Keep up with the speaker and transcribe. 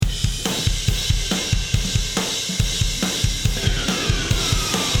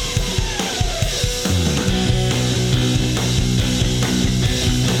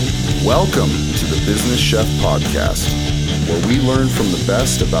Welcome to the Business Chef Podcast, where we learn from the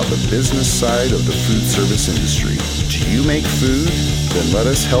best about the business side of the food service industry. Do you make food? Then let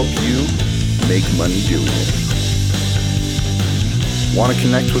us help you make money doing it. Want to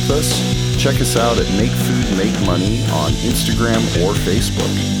connect with us? Check us out at Make Food Make Money on Instagram or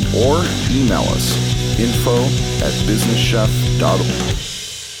Facebook, or email us info@businesschef.org.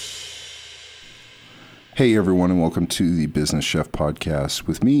 Hey everyone, and welcome to the Business Chef Podcast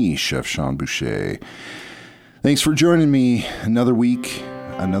with me, Chef Sean Boucher. Thanks for joining me. Another week,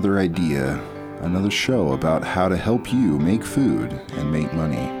 another idea, another show about how to help you make food and make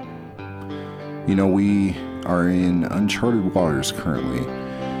money. You know, we are in uncharted waters currently,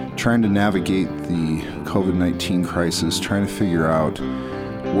 trying to navigate the COVID-19 crisis, trying to figure out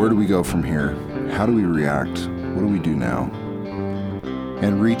where do we go from here? How do we react? What do we do now?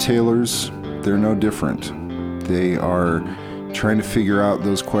 And retailers, they're no different. They are trying to figure out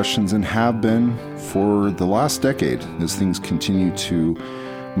those questions and have been for the last decade as things continue to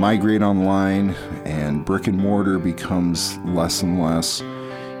migrate online and brick and mortar becomes less and less.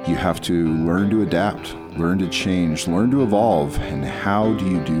 You have to learn to adapt, learn to change, learn to evolve. And how do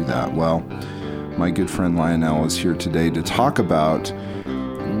you do that? Well, my good friend Lionel is here today to talk about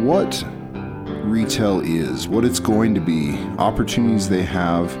what retail is, what it's going to be, opportunities they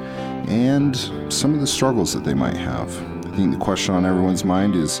have, and some of the struggles that they might have. I think the question on everyone's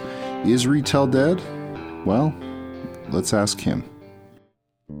mind is retail dead? Well, let's ask him.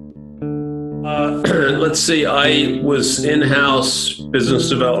 Let's see. I was in-house business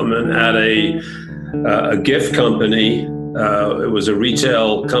development at a gift company. It was a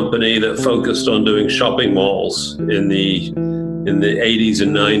retail company that focused on doing shopping malls in the 80s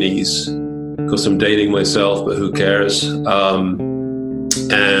and 90s. Of course, I'm dating myself, but who cares?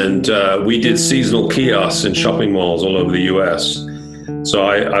 And we did seasonal kiosks in shopping malls all over the U.S. So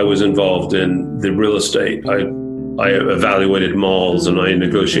I was involved in the real estate. I evaluated malls and I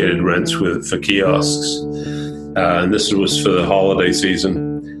negotiated rents for kiosks. And this was for the holiday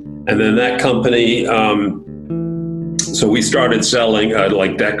season. And then that company, so we started selling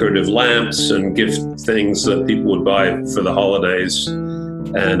like decorative lamps and gift things that people would buy for the holidays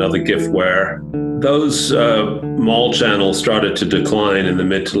and other giftware. Those mall channels started to decline in the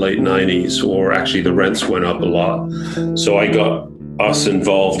mid to late 90s, or actually the rents went up a lot. So I got us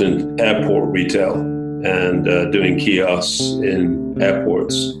involved in airport retail and doing kiosks in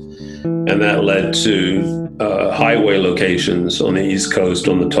airports. And that led to highway locations on the East Coast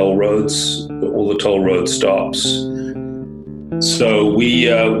on the toll roads, all the toll road stops. So we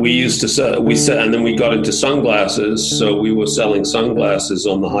used to sell, and then we got into sunglasses. So we were selling sunglasses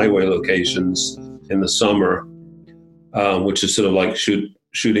on the highway locations in the summer, which is sort of like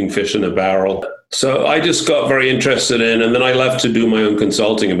shooting fish in a barrel. So I just got very interested in, and then I left to do my own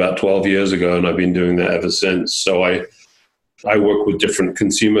consulting about 12 years ago, and I've been doing that ever since. So I work with different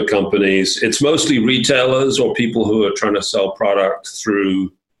consumer companies. It's mostly retailers or people who are trying to sell product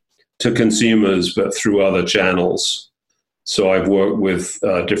to consumers, but through other channels. So I've worked with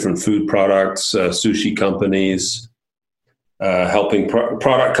different food products, sushi companies, helping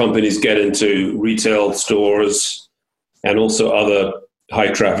product companies get into retail stores and also other high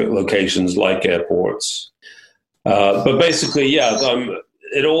traffic locations like airports. But basically,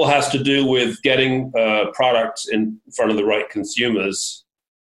 it all has to do with getting products in front of the right consumers.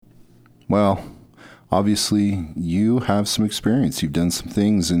 Well, obviously you have some experience. You've done some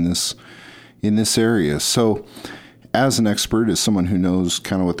things in this area. So as an expert, as someone who knows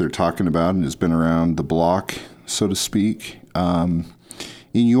kind of what they're talking about and has been around the block, so to speak, in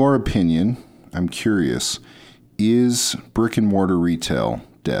your opinion, I'm curious, is brick and mortar retail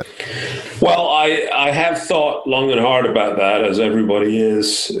dead? Well, I have thought long and hard about that, as everybody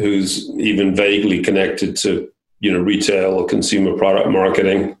is who's even vaguely connected to, retail or consumer product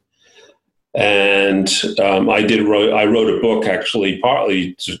marketing. And I wrote a book actually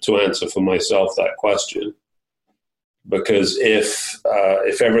partly to answer for myself that question. Because if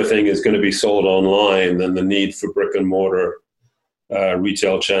everything is going to be sold online, then the need for brick and mortar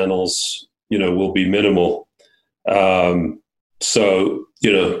retail channels, will be minimal. So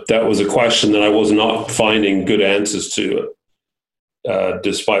that was a question that I was not finding good answers to,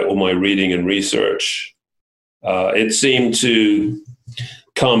 despite all my reading and research. It seemed to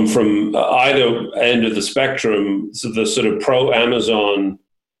come from either end of the spectrum, so the sort of pro-Amazon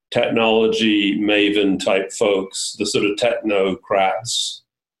technology maven type folks, the sort of technocrats,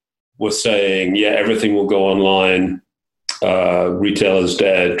 were saying, everything will go online. Retail is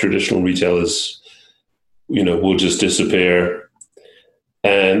dead. Traditional retailers, will just disappear.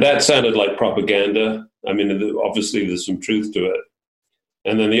 And that sounded like propaganda. I mean, obviously there's some truth to it.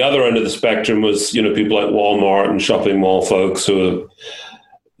 And then the other end of the spectrum was, people like Walmart and shopping mall folks who,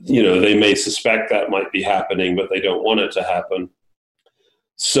 they may suspect that might be happening, but they don't want it to happen.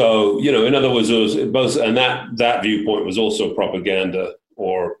 So, in other words, it was both, and that viewpoint was also propaganda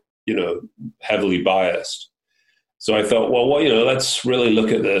or, heavily biased. So I thought, well, let's really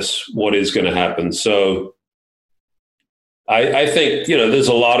look at this. What is going to happen? So I think, there's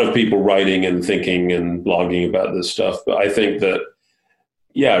a lot of people writing and thinking and blogging about this stuff, but I think that,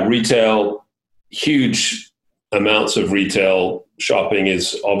 retail, huge amounts of retail shopping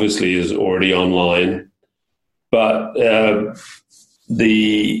is already online, but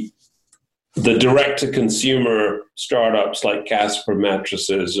the direct-to-consumer startups like Casper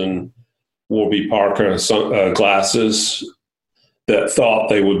mattresses and Warby Parker glasses that thought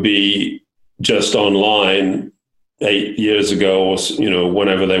they would be just online 8 years ago, or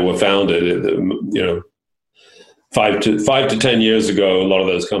whenever they were founded, 5 to 10 years ago, a lot of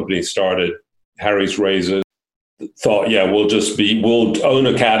those companies started. Harry's Razors thought, we'll own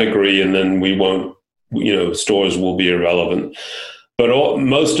a category and then we won't, stores will be irrelevant. But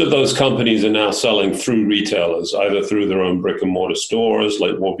most of those companies are now selling through retailers, either through their own brick and mortar stores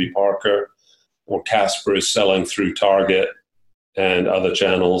like Warby Parker, or Casper is selling through Target and other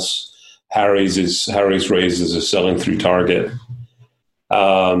channels. Harry's Razors is selling through Target.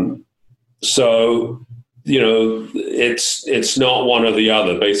 So, it's not one or the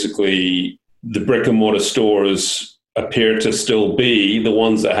other. Basically, the brick and mortar stores appear to still be the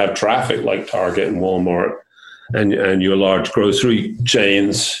ones that have traffic, like Target and Walmart and your large grocery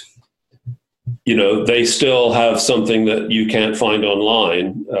chains. They still have something that you can't find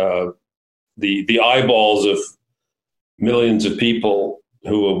online. The eyeballs of millions of people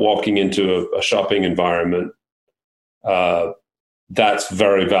who are walking into a shopping environment, that's a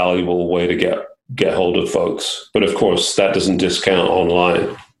very valuable way to get hold of folks. But of course, that doesn't discount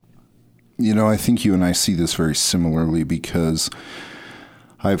online. I think you and I see this very similarly, because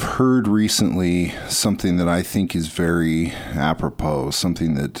I've heard recently something that I think is very apropos,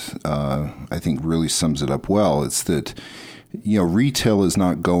 something that I think really sums it up well. It's that, retail is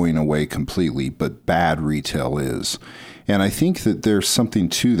not going away completely, but bad retail is. And I think that there's something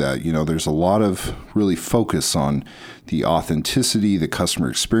to that. There's a lot of really focus on the authenticity, the customer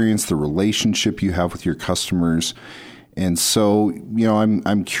experience, the relationship you have with your customers. And so,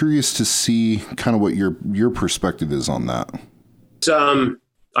 I'm curious to see kind of what your perspective is on that.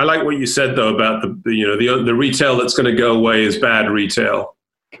 I like what you said though about the retail that's going to go away is bad retail.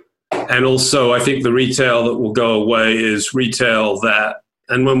 And also I think the retail that will go away is retail that,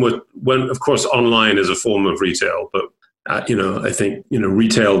 and when of course online is a form of retail, but I think,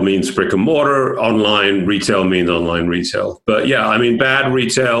 retail means brick and mortar, online retail means online retail. But bad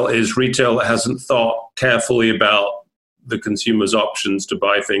retail is retail that hasn't thought carefully about the consumer's options to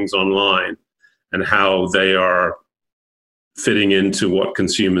buy things online and how they are fitting into what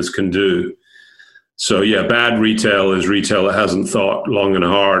consumers can do. So bad retail is retail that hasn't thought long and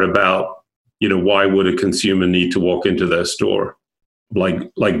hard about, why would a consumer need to walk into their store?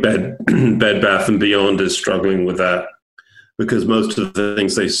 Like Bed Bath & Beyond is struggling with that, because most of the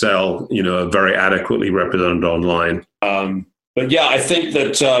things they sell, are very adequately represented online. But I think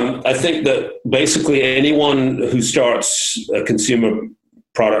that basically anyone who starts a consumer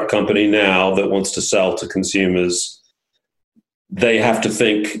product company now that wants to sell to consumers, they have to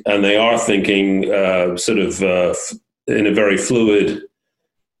think, and they are thinking, in a very fluid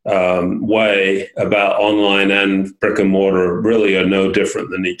way about online and brick and mortar. Really are no different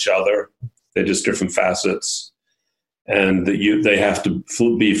than each other. They're just different facets, and they have to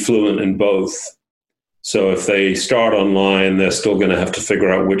be fluent in both. So if they start online, they're still going to have to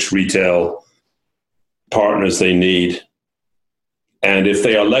figure out which retail partners they need. And if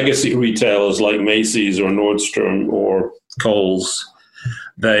they are legacy retailers like Macy's or Nordstrom or Kohl's,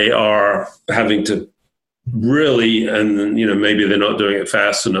 they are having to really, and maybe they're not doing it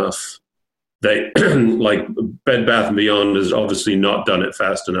fast enough. They like Bed Bath & Beyond has obviously not done it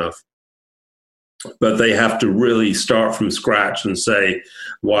fast enough. But they have to really start from scratch and say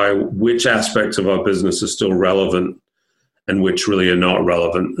which aspects of our business are still relevant and which really are not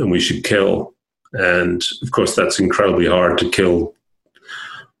relevant and we should kill. And of course, that's incredibly hard to kill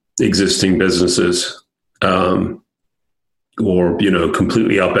existing businesses or,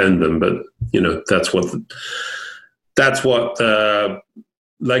 completely upend them. But, that's what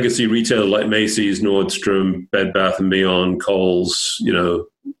legacy retailers like Macy's, Nordstrom, Bed Bath & Beyond, Kohl's,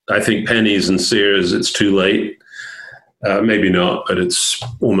 I think Penny's and Sears, it's too late. Maybe not, but it's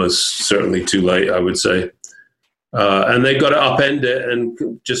almost certainly too late, I would say. And they've got to upend it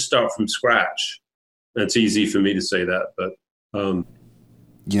and just start from scratch. It's easy for me to say that, but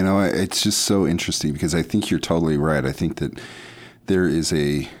It's just so interesting because I think you're totally right. I think that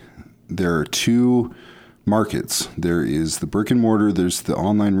there are two markets. There is the brick and mortar, there's the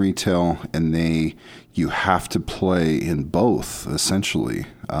online retail, and you have to play in both essentially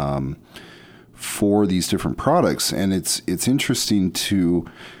for these different products. And it's interesting to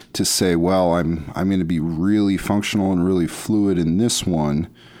say, well, I'm going to be really functional and really fluid in this one.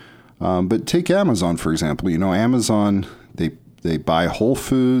 But take Amazon, for example. Amazon, they buy Whole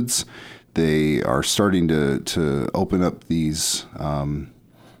Foods. They are starting to open up these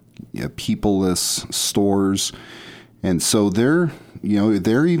people-less stores. And so they're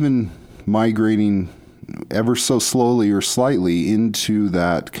even migrating ever so slowly or slightly into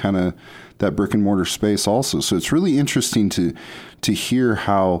that kind of that brick and mortar space also. So it's really interesting to hear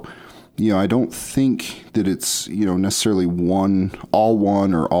how, I don't think that it's, necessarily all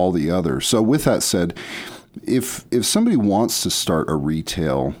one or all the other. So with that said, if somebody wants to start a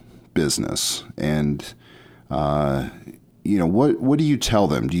retail business and, what do you tell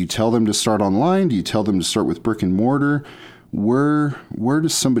them? Do you tell them to start online? Do you tell them to start with brick and mortar? Where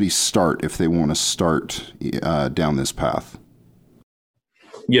does somebody start if they want to start down this path?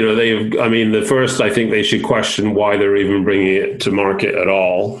 The first, I think they should question why they're even bringing it to market at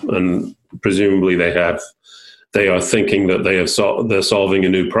all. And presumably they are thinking that they're solving a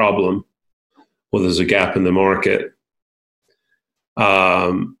new problem or there's a gap in the market.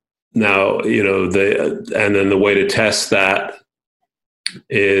 And then the way to test that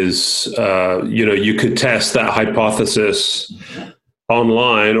is, you could test that hypothesis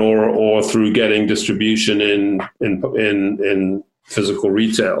online or through getting distribution in physical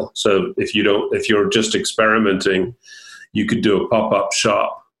retail. So if you're just experimenting, you could do a pop-up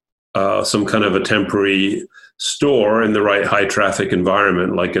shop, some kind of a temporary store in the right high traffic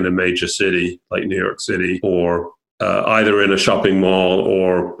environment, like in a major city like New York City, or either in a shopping mall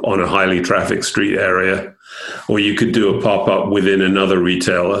or on a highly traffic street area, or you could do a pop-up within another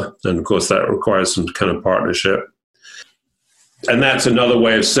retailer. And of course that requires some kind of partnership. And that's another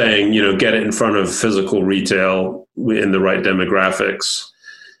way of saying, get it in front of physical retail in the right demographics.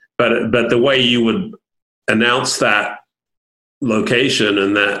 But the way you would announce that location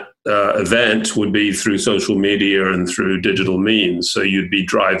and that event would be through social media and through digital means. So you'd be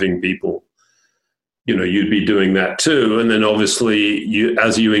driving people. You'd be doing that too. And then obviously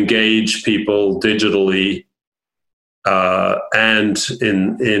as you engage people digitally and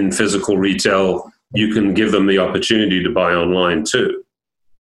in physical retail, you can give them the opportunity to buy online too.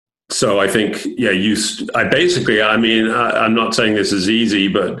 So I think, I'm not saying this is easy,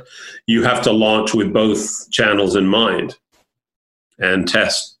 but you have to launch with both channels in mind and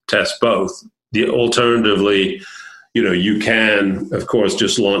test both. Alternatively, you can, of course,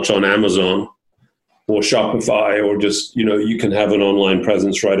 just launch on Amazon or Shopify, or just, you can have an online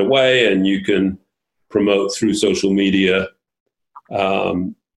presence right away and you can promote through social media,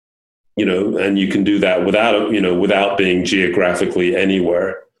 and you can do that without being geographically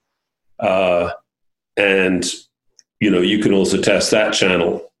anywhere. And you can also test that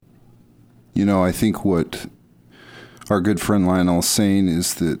channel. I think what our good friend Lionel's saying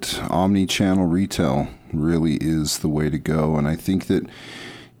is that omni-channel retail really is the way to go. And I think that,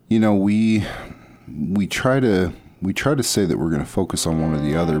 we try to say that we're going to focus on one or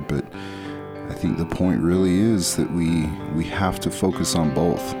the other, but I think the point really is that we have to focus on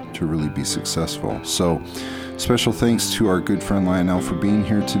both to really be successful. So special thanks to our good friend Lionel for being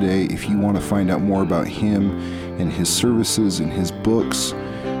here today. If you want to find out more about him and his services and his books,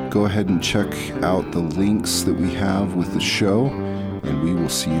 go ahead and check out the links that we have with the show, and we will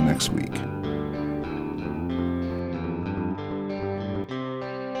see you next week.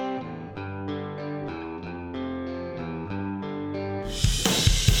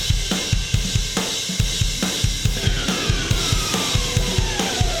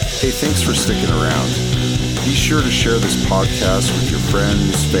 Hey, thanks for sticking around. Be sure to share this podcast with your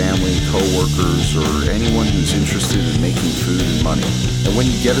friends, family, coworkers, or anyone who's interested in making food and money. And when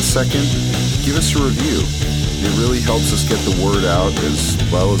you get a second, give us a review. It really helps us get the word out, as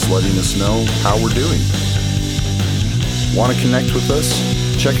well as letting us know how we're doing. Want to connect with us?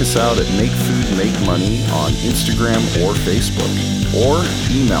 Check us out at Make Food Make Money on Instagram or Facebook, or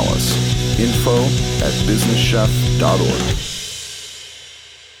email us info@businesschef.org.